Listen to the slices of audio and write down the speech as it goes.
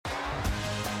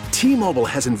T-Mobile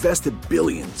has invested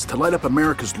billions to light up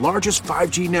America's largest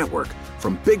 5G network,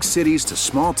 from big cities to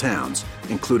small towns,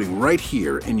 including right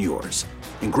here in yours.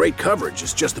 And great coverage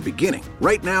is just the beginning.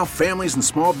 Right now, families and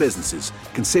small businesses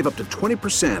can save up to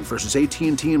 20% versus AT&T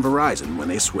and Verizon when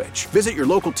they switch. Visit your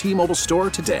local T-Mobile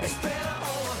store today.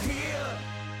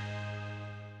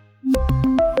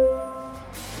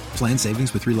 Plan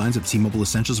savings with 3 lines of T-Mobile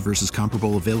Essentials versus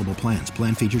comparable available plans.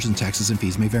 Plan features and taxes and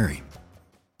fees may vary.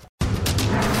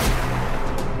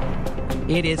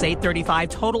 It is 8:35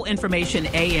 Total Information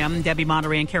AM. Debbie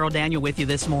Monterey and Carol Daniel with you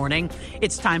this morning.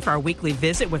 It's time for our weekly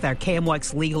visit with our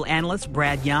KMOX legal analyst,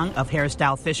 Brad Young of Harris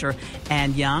Dowell Fisher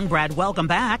and Young. Brad, welcome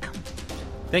back.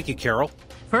 Thank you, Carol.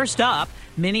 First up,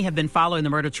 many have been following the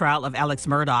murder trial of Alex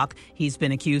Murdaugh. He's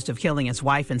been accused of killing his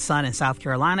wife and son in South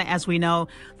Carolina. As we know,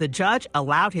 the judge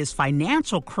allowed his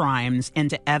financial crimes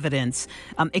into evidence.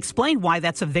 Explain why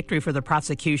that's a victory for the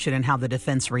prosecution and how the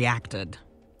defense reacted.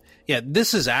 Yeah,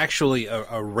 this is actually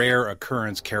a rare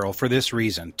occurrence, Carol, for this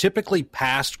reason. Typically,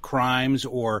 past crimes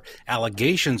or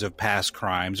allegations of past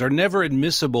crimes are never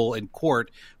admissible in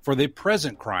court for the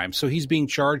present crime. So he's being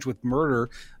charged with murder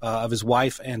of his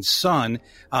wife and son,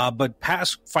 but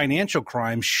past financial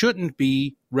crimes shouldn't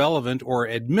be relevant or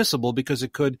admissible because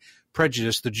it could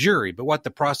prejudice the jury. But what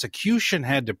the prosecution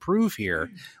had to prove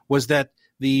here was that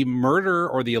the murder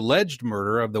or the alleged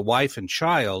murder of the wife and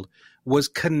child was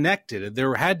connected.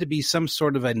 There had to be some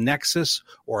sort of a nexus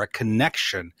or a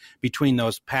connection between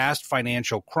those past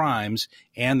financial crimes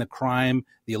and the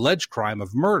alleged crime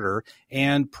of murder,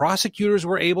 and prosecutors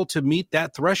were able to meet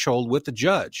that threshold with the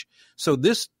judge. So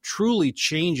this truly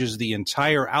changes the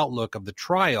entire outlook of the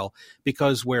trial,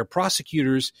 because where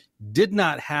prosecutors did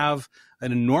not have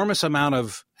an enormous amount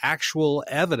of actual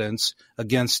evidence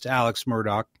against Alex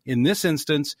Murdaugh, in this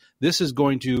instance, this is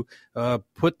going to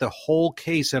put the whole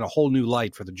case in a whole new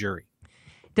light for the jury.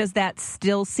 Does that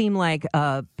still seem like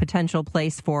a potential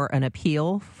place for an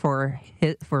appeal for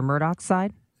Murdaugh's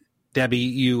side? Debbie,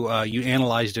 you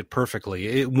analyzed it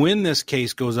perfectly. When this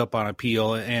case goes up on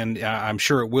appeal, and I'm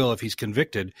sure it will if he's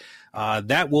convicted,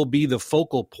 that will be the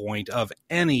focal point of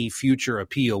any future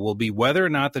appeal, will be whether or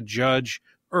not the judge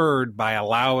erred by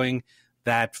allowing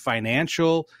that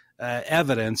financial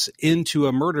evidence into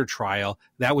a murder trial.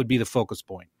 That would be the focus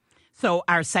point. So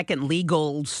our second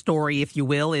legal story, if you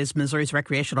will, is Missouri's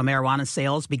recreational marijuana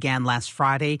sales began last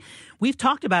Friday. We've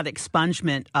talked about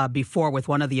expungement before with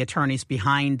one of the attorneys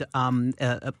behind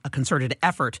a concerted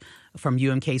effort from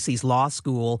UMKC's law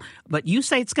school. But you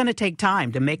say it's going to take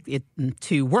time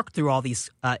to work through all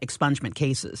these expungement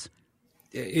cases.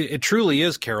 It truly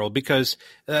is, Carol, because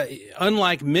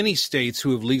unlike many states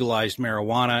who have legalized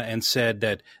marijuana and said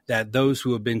that those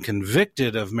who have been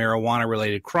convicted of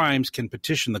marijuana-related crimes can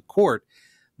petition the court,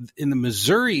 in the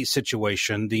Missouri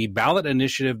situation, the ballot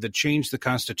initiative that changed the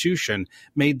Constitution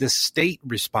made the state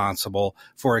responsible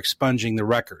for expunging the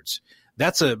records.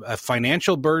 That's a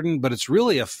financial burden, but it's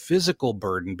really a physical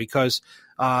burden, because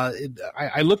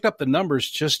I looked up the numbers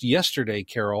just yesterday,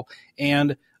 Carol,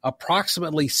 and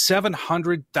approximately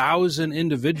 700,000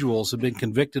 individuals have been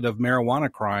convicted of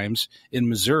marijuana crimes in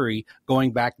Missouri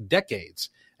going back decades.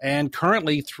 And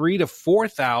currently 3,000 to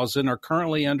 4,000 are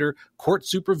currently under court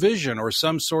supervision or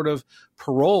some sort of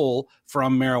parole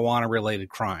from marijuana-related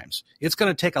crimes. It's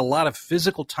going to take a lot of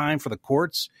physical time for the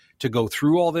courts to go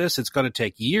through all this. It's going to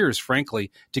take years, frankly,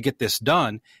 to get this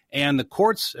done. And the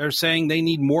courts are saying they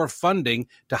need more funding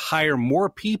to hire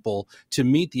more people to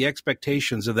meet the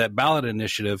expectations of that ballot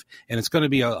initiative. And it's going to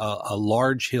be a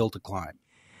large hill to climb.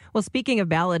 Well, speaking of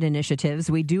ballot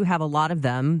initiatives, we do have a lot of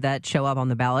them that show up on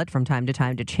the ballot from time to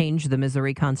time to change the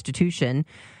Missouri Constitution.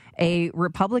 A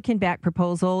Republican-backed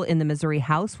proposal in the Missouri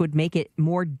House would make it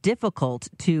more difficult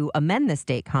to amend the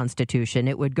state constitution.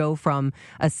 It would go from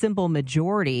a simple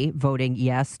majority voting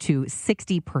yes to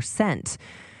 60%.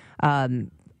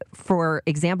 For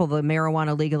example, the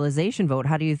marijuana legalization vote,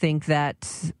 how do you think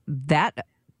that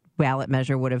ballot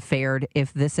measure would have fared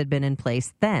if this had been in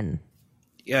place then?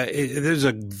 Yeah, there's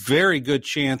a very good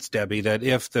chance, Debbie, that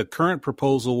if the current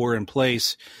proposal were in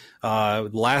place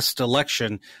last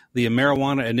election, the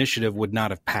marijuana initiative would not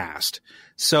have passed.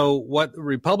 So what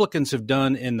Republicans have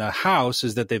done in the House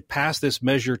is that they've passed this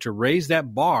measure to raise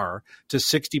that bar to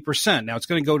 60%. Now, it's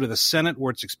going to go to the Senate,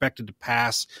 where it's expected to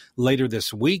pass later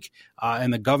this week,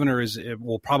 and the governor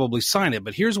will probably sign it.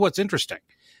 But here's what's interesting.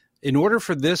 In order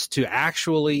for this to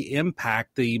actually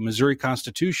impact the Missouri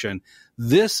Constitution,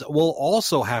 this will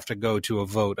also have to go to a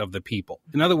vote of the people.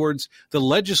 In other words, the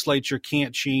legislature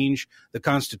can't change the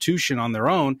Constitution on their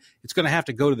own. It's going to have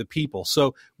to go to the people.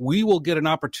 So we will get an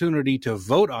opportunity to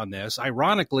vote on this.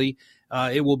 Ironically,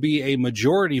 it will be a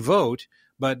majority vote,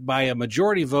 but by a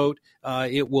majority vote,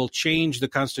 it will change the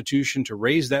Constitution to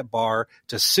raise that bar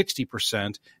to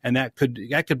 60%, and that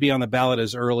could be on the ballot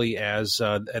as early as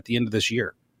at the end of this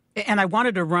year. And I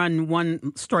wanted to run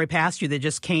one story past you that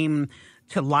just came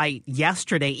to light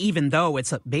yesterday, even though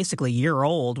it's basically a year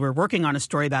old. We're working on a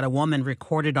story about a woman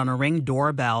recorded on a Ring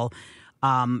doorbell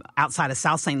outside of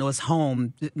South St. Louis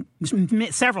home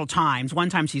several times. One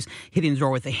time she's hitting the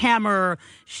door with a hammer.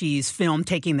 She's filmed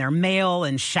taking their mail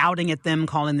and shouting at them,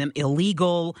 calling them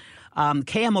illegal.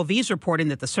 KMOV is reporting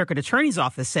that the Circuit Attorney's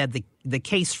Office said the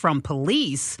case from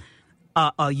police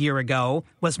a year ago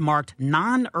was marked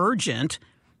non-urgent,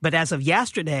 but as of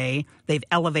yesterday, they've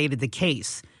elevated the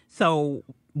case. So,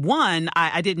 one,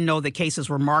 I didn't know the cases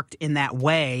were marked in that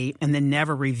way and then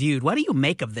never reviewed. What do you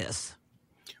make of this?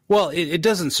 Well, it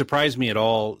doesn't surprise me at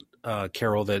all,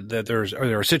 Carol, that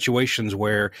there are situations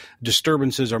where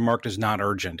disturbances are marked as not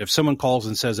urgent. If someone calls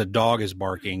and says a dog is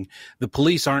barking, the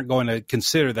police aren't going to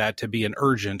consider that to be an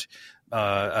urgent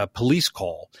police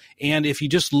call. And if you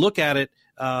just look at it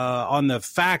on the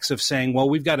facts of saying, well,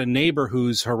 we've got a neighbor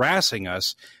who's harassing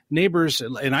us. Neighbors,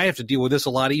 and I have to deal with this a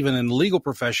lot, even in the legal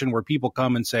profession, where people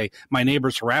come and say, my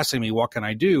neighbor's harassing me, what can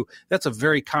I do? That's a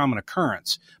very common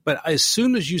occurrence. But as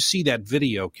soon as you see that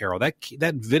video, Carol,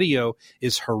 that video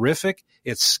is horrific.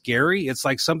 It's scary. It's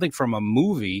like something from a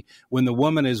movie when the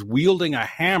woman is wielding a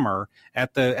hammer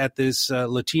at this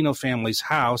Latino family's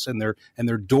house and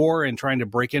their door and trying to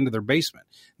break into their basement.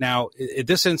 Now, in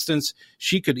this instance,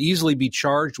 she could easily be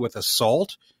charged with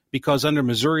assault, because under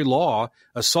Missouri law,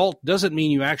 assault doesn't mean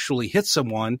you actually hit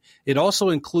someone. It also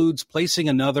includes placing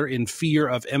another in fear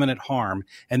of imminent harm,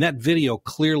 and that video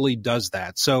clearly does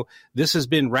that. So this has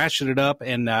been ratcheted up,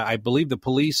 and I believe the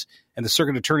police and the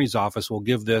Circuit Attorney's Office will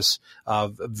give this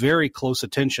very close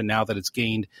attention now that it's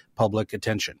gained public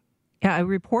attention. Yeah,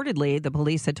 reportedly, the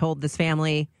police had told this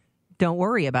family, don't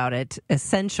worry about it,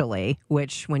 essentially,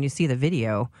 which when you see the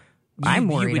video, I'm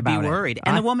worried about it. You would be worried.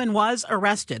 And the woman was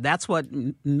arrested. That's what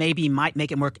maybe might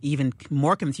make it even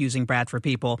more confusing, Brad, for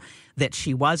people, that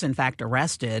she was, in fact,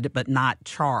 arrested but not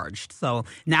charged. So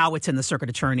now it's in the Circuit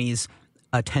Attorney's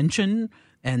attention,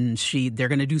 and they're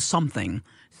going to do something.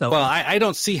 So, well, I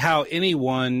don't see how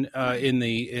anyone in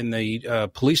the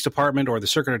police department or the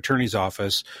Circuit Attorney's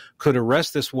Office could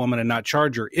arrest this woman and not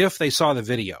charge her if they saw the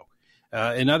video.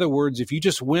 In other words, if you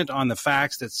just went on the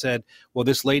facts that said, well,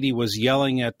 this lady was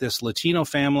yelling at this Latino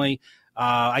family,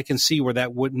 I can see where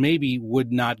that would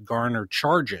not garner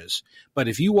charges. But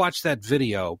if you watch that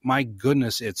video, my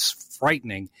goodness, it's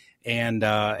frightening. And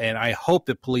I hope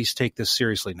that police take this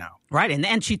seriously now. Right.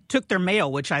 And she took their mail,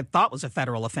 which I thought was a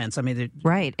federal offense. I mean,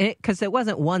 right. Because it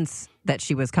wasn't once that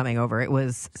she was coming over. It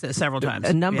was several times.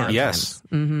 A number of times. Yes.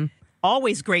 Mm-hmm.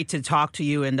 Always great to talk to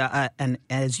you, and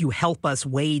as you help us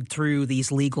wade through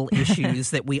these legal issues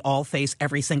that we all face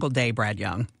every single day, Brad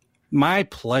Young. My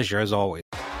pleasure, as always.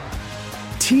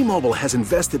 T-Mobile has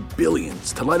invested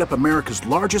billions to light up America's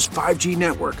largest 5G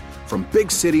network, from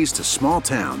big cities to small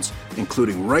towns,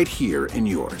 including right here in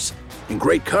yours. And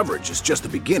great coverage is just the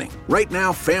beginning. Right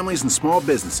now, families and small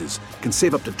businesses can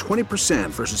save up to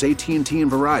 20% versus AT&T and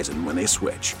Verizon when they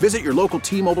switch. Visit your local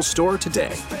T-Mobile store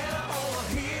today.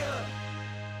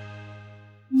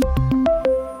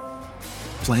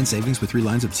 Plan savings with 3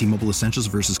 lines of T-Mobile Essentials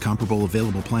versus comparable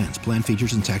available plans. Plan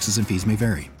features and taxes and fees may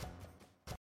vary.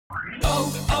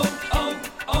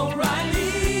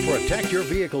 O'Reilly. Protect your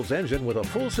vehicle's engine with a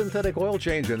full synthetic oil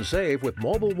change and save with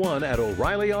Mobil 1 at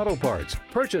O'Reilly Auto Parts.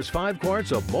 Purchase 5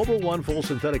 quarts of Mobil 1 full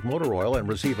synthetic motor oil and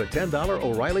receive a $10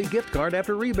 O'Reilly gift card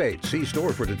after rebate. See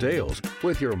store for details.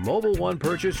 With your Mobil 1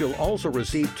 purchase, you'll also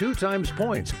receive 2 times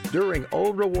points during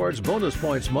O Rewards Bonus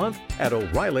Points Month at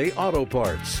O'Reilly Auto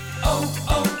Parts.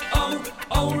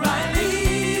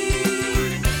 O'Reilly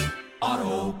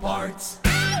Auto Parts.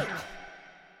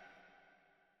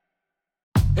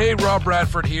 Hey, Rob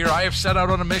Bradford here. I have set out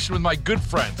on a mission with my good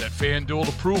friends at FanDuel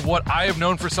to prove what I have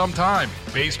known for some time.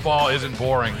 Baseball isn't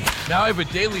boring. Now I have a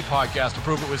daily podcast to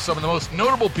prove it with some of the most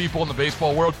notable people in the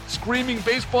baseball world, screaming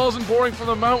baseball isn't boring from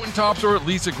the mountaintops, or at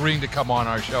least agreeing to come on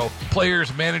our show.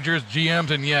 Players, managers,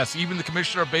 GMs, and yes, even the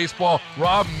commissioner of baseball,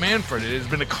 Rob Manfred. It has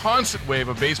been a constant wave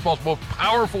of baseball's most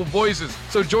powerful voices.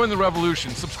 So join the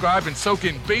revolution. Subscribe and soak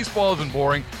in Baseball Isn't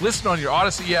Boring. Listen on your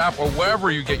Odyssey app or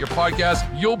wherever you get your podcasts.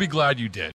 You'll be glad you did.